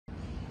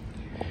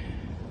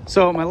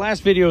So my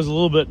last video was a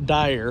little bit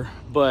dire,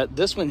 but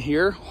this one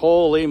here,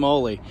 holy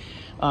moly.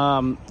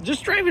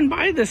 Just driving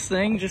by this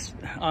thing,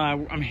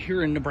 I'm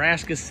here in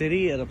Nebraska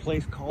City at a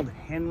place called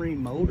Henry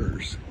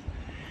Motors.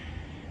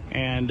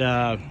 And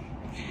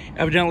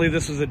evidently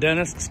this was a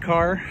dentist's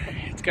car.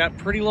 It's got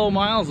pretty low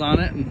miles on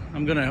it, and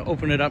I'm gonna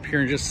open it up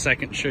here in just a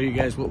second and show you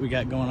guys what we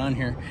got going on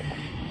here.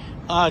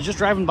 Just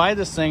driving by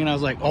this thing and I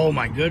was like, oh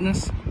my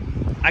goodness,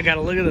 I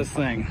gotta look at this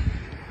thing.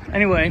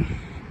 Anyway,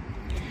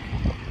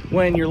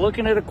 when you're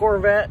looking at a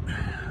Corvette,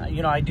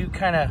 you know, I do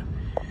kind of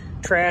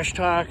trash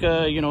talk,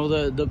 you know,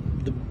 the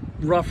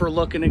rougher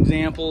looking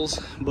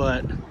examples,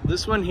 but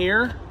this one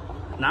here,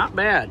 not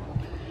bad.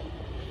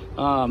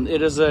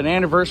 It is an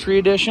anniversary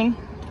edition.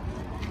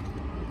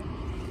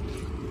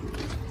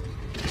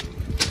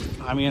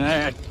 I mean,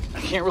 I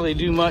can't really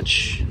do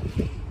much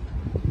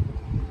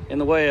in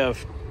the way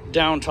of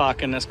down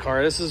talking this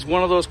car. This is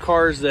one of those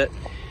cars that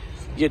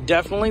you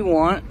definitely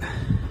want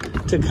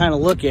to kind of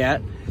look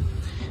at,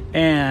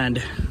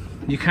 and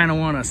you kind of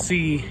want to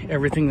see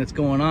everything that's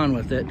going on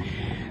with it.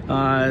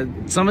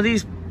 Some of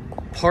these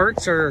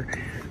parts are,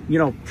 you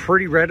know,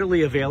 pretty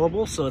readily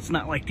available, so it's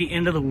not like the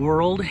end of the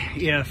world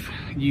if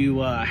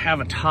you have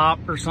a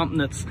top or something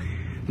that's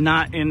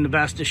not in the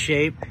best of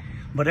shape.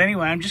 But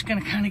anyway, I'm just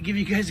gonna kind of give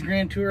you guys a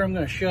grand tour. I'm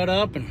gonna shut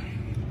up, and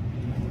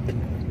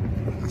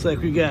looks like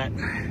we got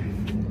 20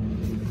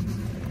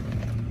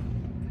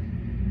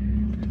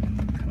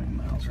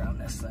 miles around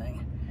this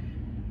thing.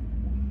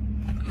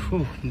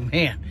 Oh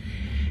man.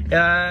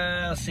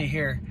 Let's see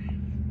here.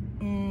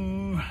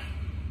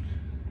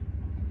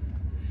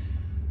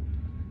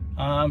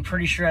 I'm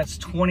pretty sure that's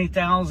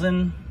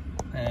 20,000.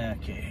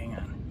 Okay, hang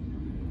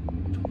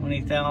on.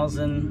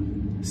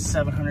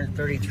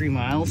 20,733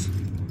 miles.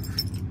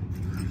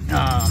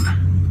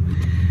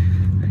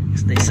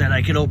 They said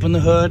I could open the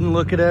hood and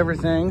look at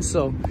everything,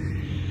 so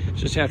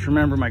just have to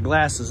remember my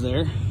glasses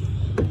there.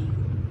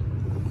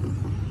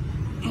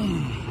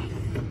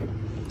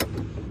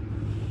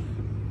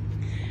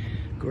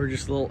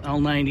 Gorgeous little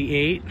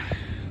L98.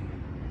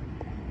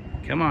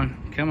 Come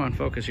on,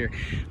 focus here.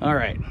 All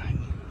right,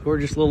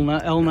 gorgeous little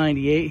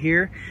L98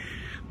 here.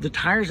 The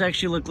tires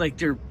actually look like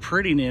they're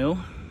pretty new.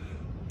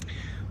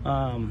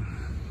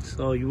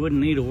 So you wouldn't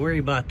need to worry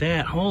about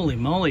that. Holy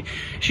moly.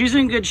 She's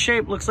in good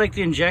shape. Looks like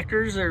the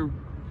injectors are,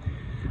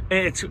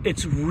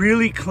 it's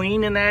really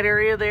clean in that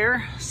area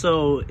there.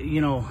 So,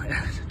 you know,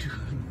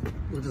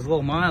 with as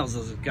little miles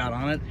as it got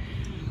on it,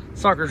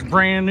 sucker's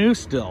brand new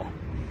still.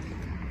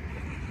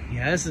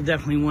 Yeah, this is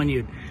definitely one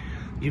you'd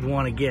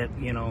want to get,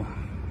 you know.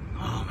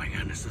 Oh my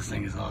goodness, this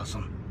thing is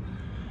awesome.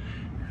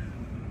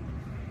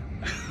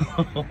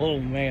 Oh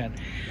man.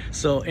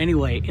 So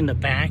anyway, in the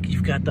back,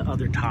 you've got the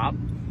other top.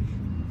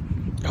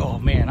 Oh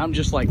man, I'm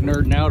just like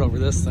nerding out over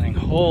this thing.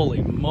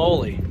 Holy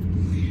moly.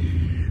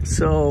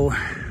 So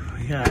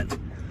we got that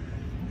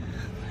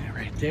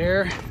right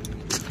there.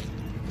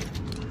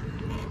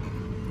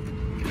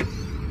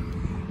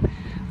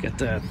 Got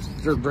the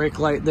third brake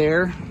light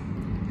there.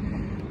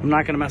 I'm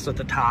not gonna mess with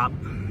the top.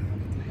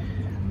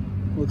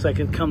 Looks like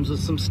it comes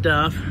with some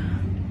stuff.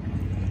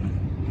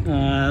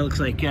 Looks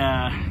like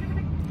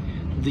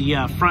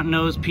the front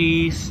nose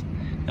piece,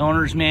 the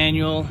owner's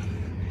manual.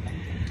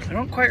 I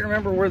don't quite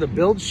remember where the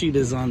build sheet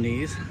is on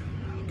these,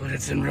 but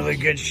it's in really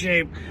good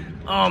shape.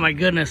 Oh my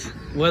goodness,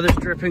 weather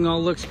stripping all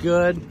looks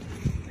good.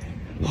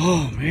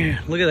 Oh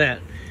man, look at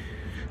that.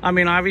 I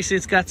mean, obviously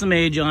it's got some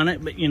age on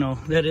it, but you know,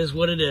 that is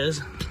what it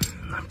is.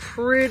 I'm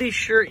pretty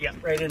sure, yeah,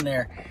 right in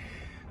there.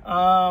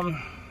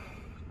 I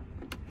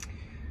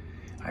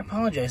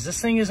apologize, this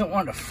thing isn't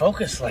wanting to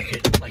focus like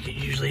it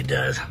usually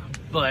does,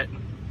 but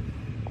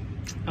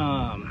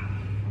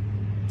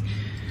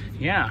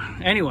yeah,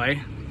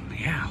 anyway.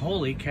 Yeah,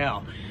 holy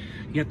cow.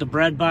 You got the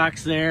bread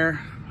box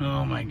there.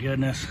 Oh my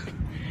goodness.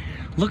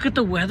 Look at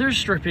the weather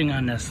stripping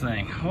on this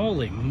thing.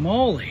 Holy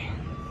moly.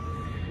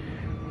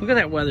 Look at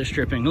that weather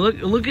stripping.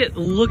 Look at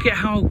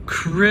how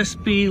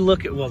crispy,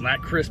 well,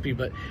 not crispy,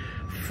 but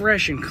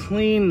fresh and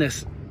clean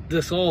this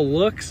all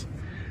looks.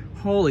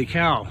 Holy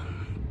cow.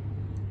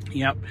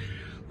 Yep.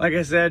 Like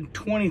I said,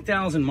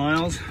 20,000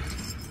 miles.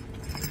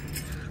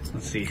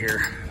 Let's see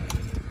here.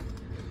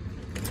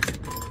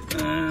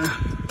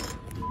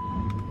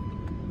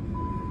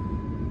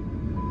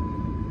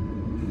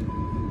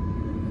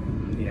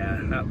 Yeah,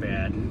 not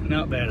bad.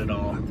 Not bad at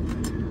all.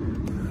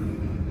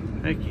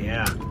 Heck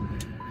yeah.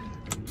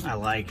 I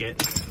like it.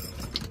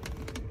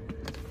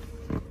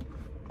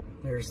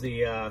 There's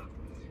the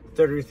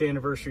 30th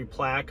anniversary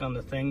plaque on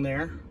the thing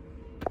there.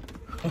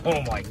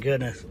 Oh my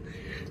goodness.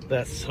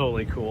 That's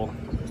totally cool.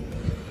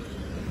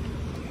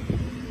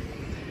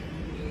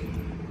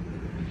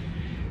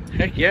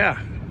 Heck yeah.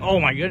 Oh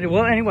my goodness.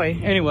 Well,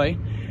 anyway,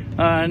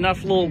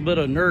 enough little bit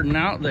of nerding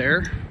out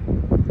there.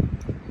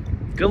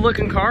 Good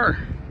looking car.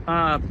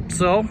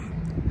 So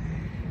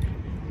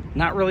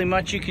not really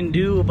much you can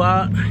do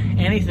about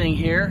anything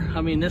here.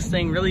 I mean, this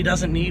thing really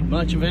doesn't need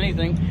much of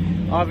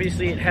anything.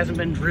 Obviously it hasn't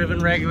been driven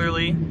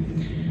regularly,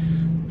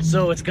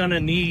 So it's gonna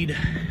need,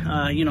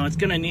 you know, it's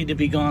gonna need to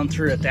be gone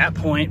through at that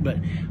point. But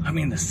I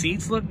mean, the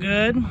seats look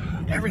good.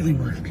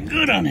 Everything looks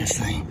good on this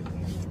thing.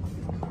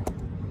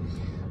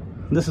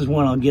 This is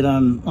one I'll get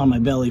on my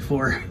belly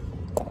for.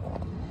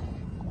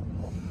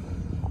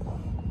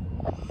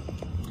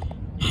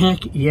 Heck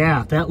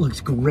yeah, that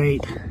looks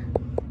great.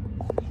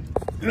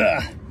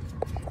 Ugh.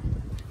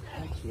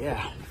 Heck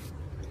yeah.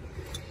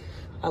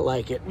 I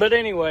like it. But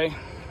anyway,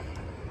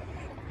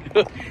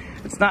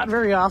 it's not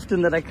very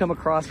often that I come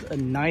across a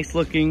nice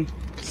looking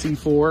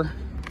C4,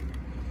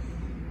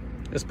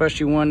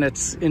 especially one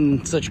that's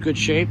in such good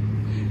shape.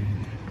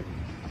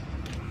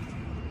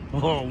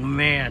 Oh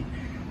man,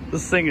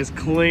 this thing is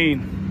clean.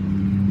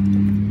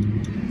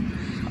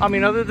 I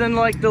mean, other than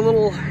like the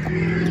little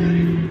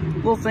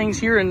things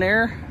here and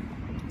there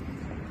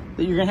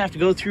that you're gonna have to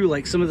go through,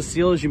 like some of the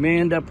seals, you may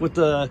end up with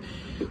the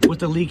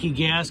leaky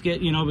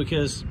gasket, you know,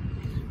 because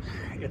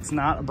it's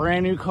not a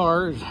brand new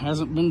car. It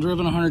hasn't been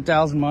driven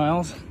 100,000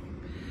 miles.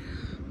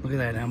 Look at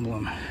that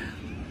emblem.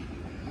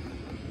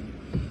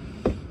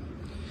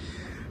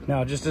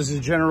 Now, just as a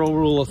general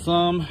rule of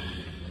thumb,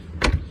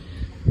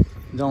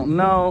 don't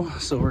know,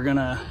 so we're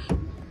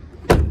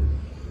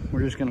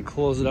just gonna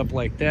close it up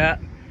like that.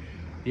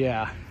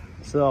 Yeah.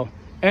 So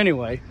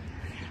anyway,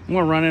 I'm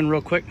gonna run in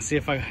real quick and see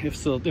if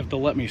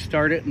they'll let me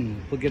start it,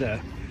 and we'll get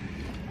a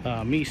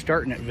me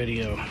starting it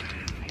video.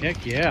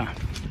 Heck yeah.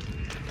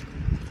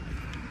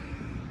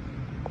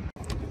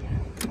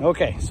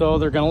 Okay, so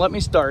they're gonna let me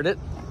start it.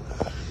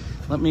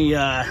 Let me,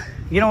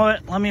 you know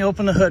what? Let me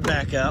open the hood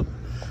back up.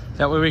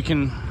 That way we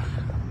can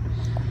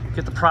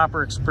get the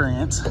proper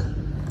experience.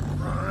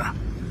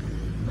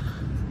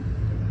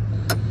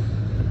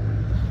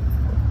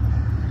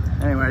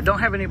 Anyway, I don't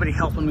have anybody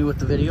helping me with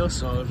the video,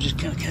 so I'm just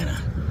gonna kind of.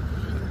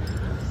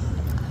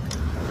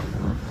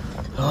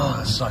 Oh,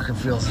 this sucker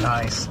feels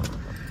nice.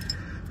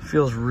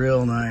 Feels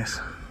real nice.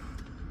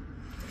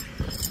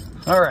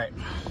 All right.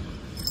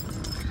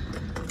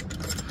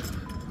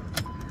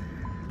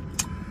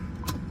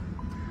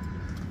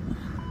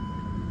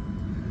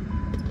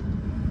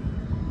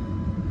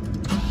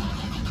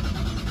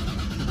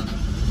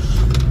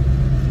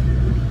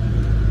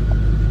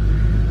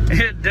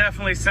 It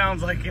definitely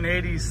sounds like an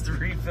 80s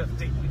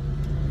 350.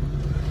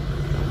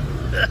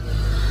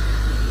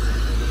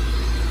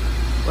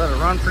 Let it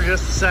run for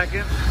just a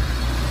second.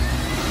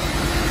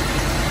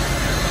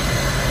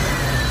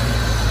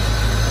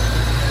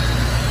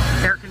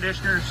 Air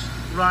conditioner's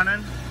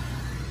running.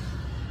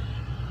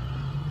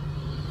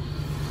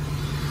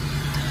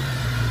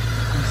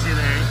 You see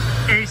the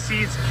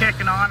AC's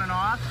kicking on and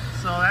off,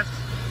 so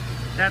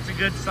that's a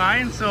good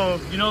sign. So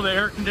you know the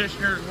air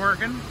conditioner is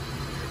working.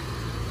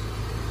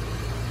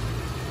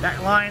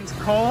 That line's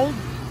cold.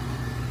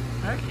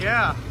 Heck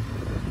yeah.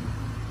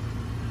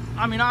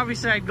 I mean,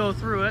 obviously I'd go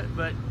through it,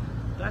 but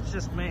that's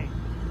just me.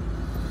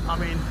 I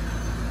mean,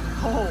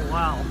 oh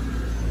wow.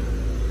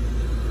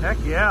 Heck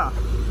yeah.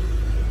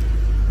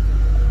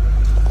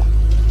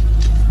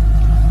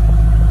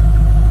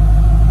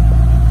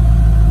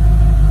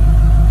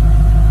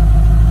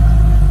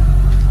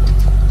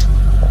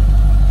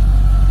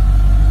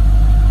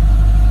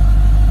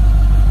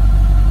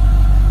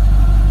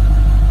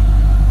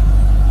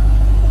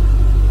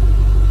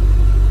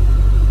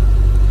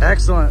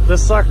 Excellent.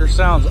 This sucker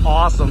sounds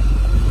awesome.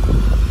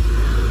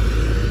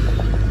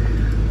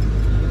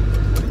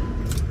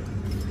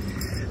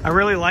 I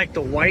really like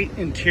the white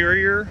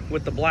interior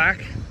with the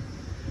black.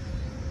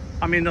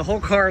 I mean, the whole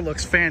car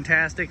looks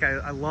fantastic.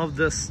 I love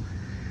this.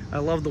 I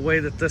love the way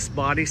that this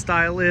body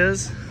style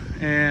is.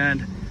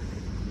 And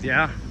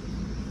yeah,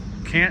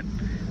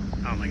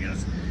 oh my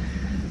goodness.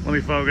 Let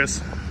me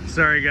focus.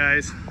 Sorry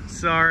guys,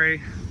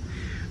 sorry.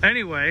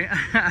 Anyway,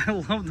 I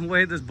love the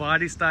way this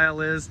body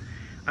style is.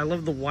 I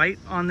love the white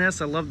on this.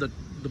 I love the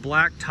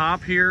black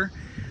top here.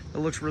 It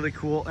looks really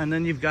cool. And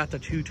then you've got the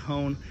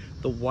two-tone,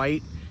 the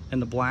white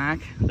and the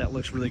black. That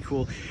looks really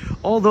cool.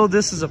 Although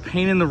this is a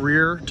pain in the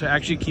rear to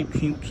actually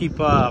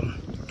keep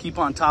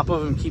on top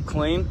of and keep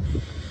clean.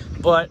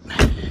 But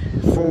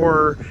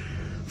for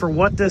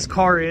what this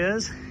car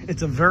is,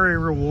 it's a very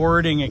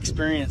rewarding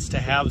experience to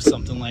have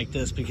something like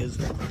this, because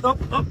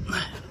oh,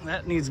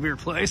 that needs to be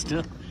replaced.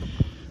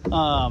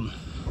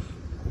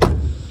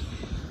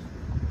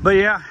 But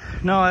yeah,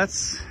 no,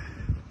 that's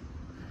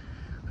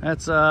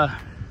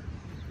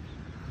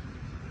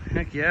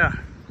heck yeah,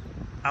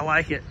 I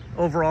like it.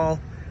 Overall,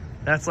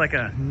 that's like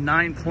a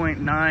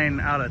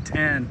 9.9 out of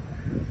 10.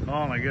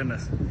 Oh my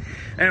goodness.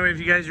 Anyway, if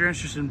you guys are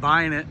interested in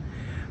buying it,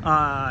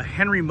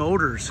 Henry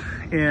Motors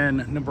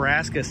in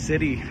Nebraska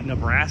City,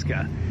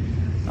 Nebraska.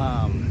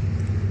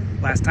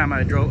 Last time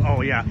I drove,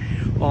 oh yeah.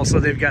 Also,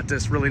 they've got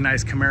this really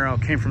nice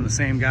Camaro, came from the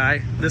same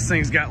guy. This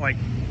thing's got like,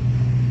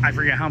 I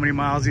forget how many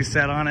miles he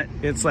said on it.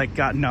 It's like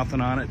got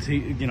nothing on it.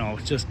 You know,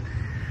 it's just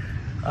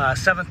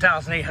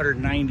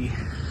 7,890.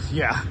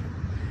 Yeah.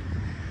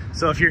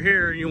 So if you're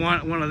here, you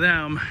want one of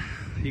them,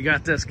 you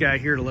got this guy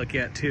here to look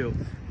at too,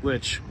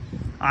 which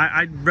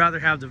I'd rather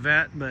have the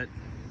Vette, but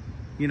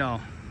you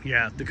know,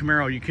 yeah, the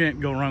Camaro, you can't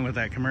go wrong with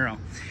that Camaro.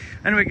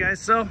 Anyway, guys,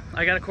 so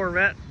I got a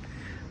Corvette.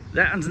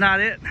 That one's not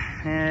it.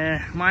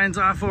 Mine's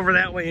off over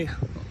that way,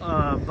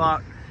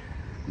 about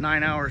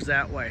 9 hours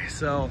that way.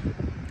 So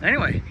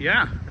anyway,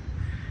 yeah,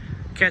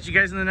 catch you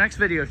guys in the next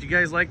video. If you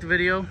guys like the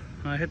video,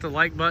 hit the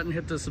like button,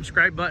 hit the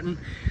subscribe button,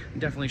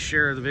 and definitely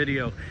share the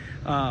video.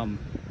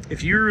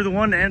 If you're the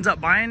one that ends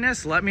up buying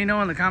this, let me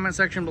know in the comment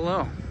section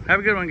below. Have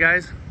a good one,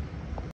 guys.